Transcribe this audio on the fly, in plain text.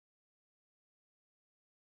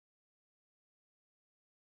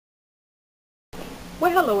Well,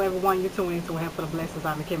 hello everyone. You're tuned into Hand for the Blessings.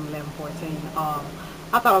 I'm Kim 1114.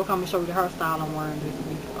 I thought I was coming to show you the hairstyle I'm wearing this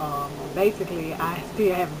week. Basically, I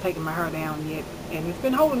still haven't taken my hair down yet, and it's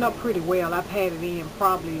been holding up pretty well. I've had it in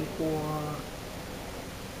probably for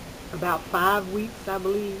about 5 weeks, I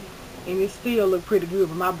believe, and it still look pretty good.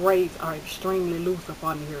 But my braids are extremely loose up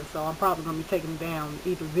under here, so I'm probably gonna be taking them down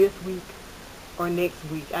either this week or next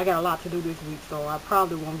week. I got a lot to do this week, so I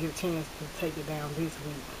probably won't get a chance to take it down this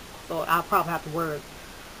week. So I'll probably have to wear it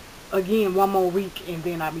again one more week, and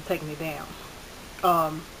then I'll be taking it down.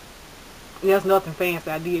 Um, there's nothing fancy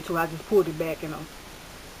I did to it. I just pulled it back in a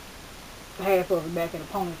half of it back in a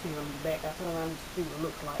ponytail in the back. I turn around and see what it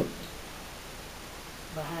looks like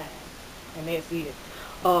behind, and that's it.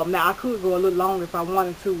 Now I could go a little longer if I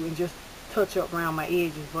wanted to and just touch up around my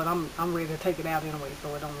edges, but I'm ready to take it out anyway,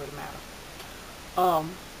 so it don't really matter.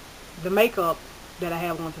 The makeup that I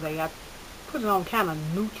have on today, I put it on kind of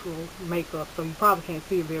neutral makeup, so you probably can't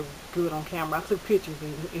see it very good on camera. I took pictures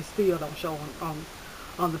and it still don't show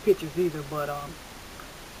on the pictures either, but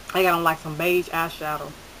I got on like some beige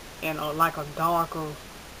eyeshadow and like a darker,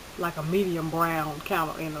 like a medium brown kind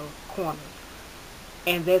of in the corner,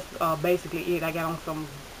 and that's basically it. I got on some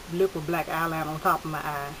liquid black eyeliner on top of my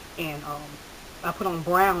eye, and I put on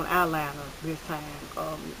brown eyeliner this time,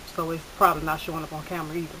 so it's probably not showing up on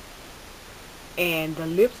camera either. And the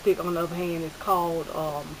lipstick, on the other hand, is called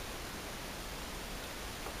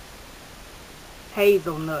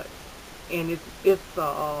Hazelnut, and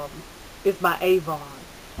it's by Avon,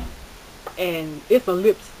 and it's a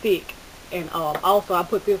lipstick. And also I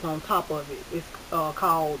put this on top of it. It's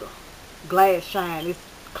called Glass Shine. It's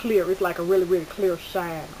clear. It's like a really clear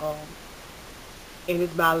shine. And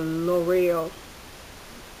it's by L'Oreal.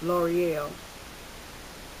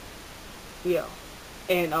 Yeah,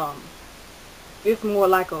 and it's more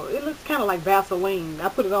like it looks kind of like Vaseline. I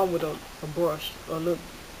put it on with a brush, a little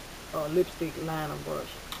lipstick liner brush.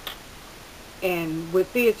 And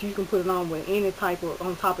with this, you can put it on with any type of,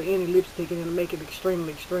 on top of any lipstick, and it'll make it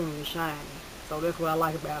extremely shiny. So that's what I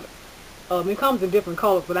like about it. It comes in different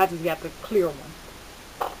colors, but I just got the clear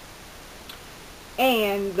one.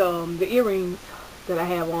 And the earrings that I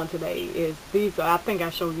have on today is these. I think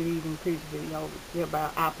I showed you these in the previous video. They're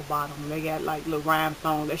about apple bottom. They got like little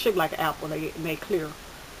rhinestones. They shape like an apple. They clear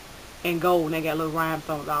and gold. And they got little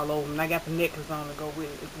rhinestones all over them. And I got the necklace on to go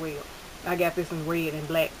with it as well. I got this in red and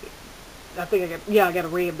black. I think I got a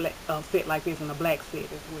red black set like this and a black set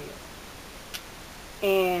as well.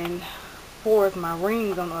 And for my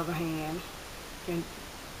rings, on the other hand, and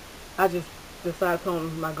I just decided to put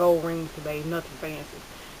on my gold rings today. Nothing fancy.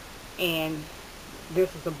 And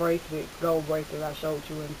this is a bracelet, gold bracelet I showed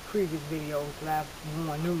you in previous videos that I've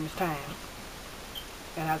worn numerous times.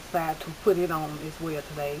 And I decided to put it on as well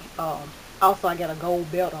today. Also, I got a gold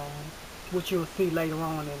belt on, which you'll see later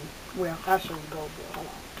on. And well, I'll show you the gold belt. Hold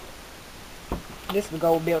on. This is the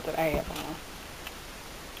gold belt that I have on.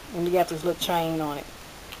 And you got this little chain on it.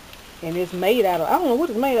 And it's made out of, I don't know what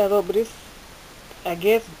it's made out of, but it's, I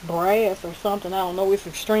guess, brass or something. I don't know. It's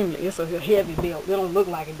a heavy belt. It don't look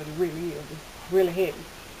like it, but it really is. It's really heavy.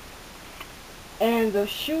 And the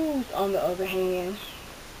shoes, on the other hand,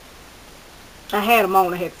 I had them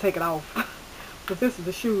on. I had to take it off. But this is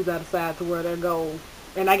the shoes I decided to wear. They're gold.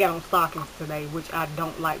 And I got on stockings today, which I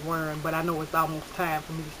don't like wearing, but I know it's almost time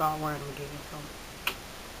for me to start wearing them again. So,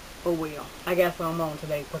 oh well. I got some on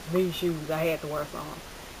today, but these shoes, I had to wear some.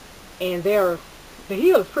 And the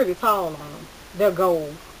heel is pretty tall on them. They're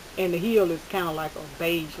gold. And the heel is kind of like a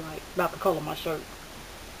beige, like about the color of my shirt.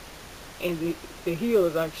 And the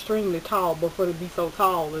heels are extremely tall, but for it to be so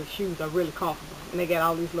tall, the shoes are really comfortable. And they got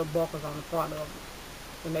all these little buckles on the front of them.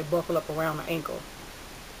 And they buckle up around the ankle.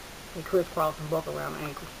 They crisscross and buckle around the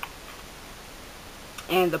ankle.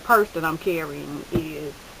 And the purse that I'm carrying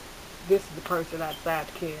this is the purse that I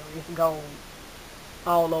decided to carry. It's gold.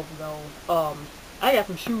 All over gold. I got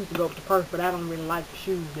some shoes to go with the purse, but I don't really like the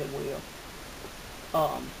shoes that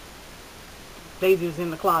well. They just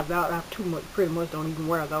in the closet. I pretty much don't even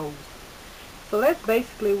wear those. So that's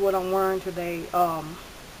basically what I'm wearing today. I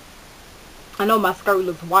know my skirt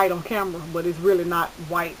looks white on camera, but it's really not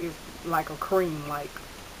white. It's like a cream,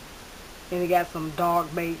 and it got some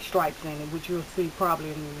dark beige stripes in it, which you'll see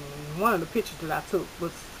probably in one of the pictures that I took.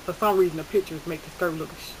 But for some reason, the pictures make the skirt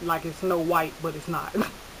look like it's Snow White, but it's not.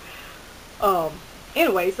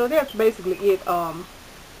 Anyway, so that's basically it.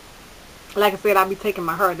 Like I said, I'll be taking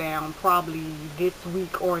my hair down probably this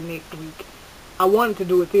week or next week. I wanted to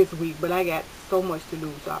do it this week, but I got so much to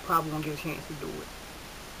do, so I probably won't get a chance to do it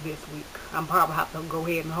this week. I'm probably have to go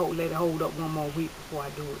ahead and let it hold up one more week before I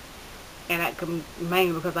do it. And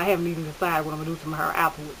mainly because I haven't even decided what I'm going to do to my hair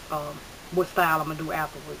afterwards. what style I'm going to do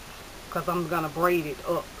afterwards. Because I'm going to braid it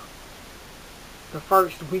up the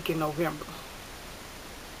first week in November.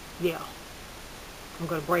 Yeah. I'm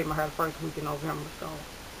going to braid my hair the first week in November. So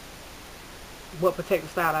what particular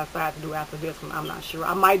style I decide to do after this one, I'm not sure.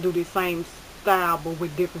 I might do the same style but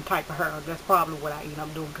with different type of hair. That's probably what I end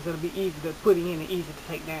up doing, because it'll be easy to put in and easy to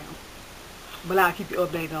take down. But I'll keep you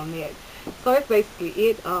updated on that. So that's basically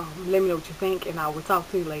it. Let me know what you think, and I will talk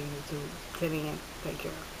to you later, YouTube. Till then, take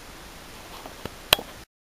care.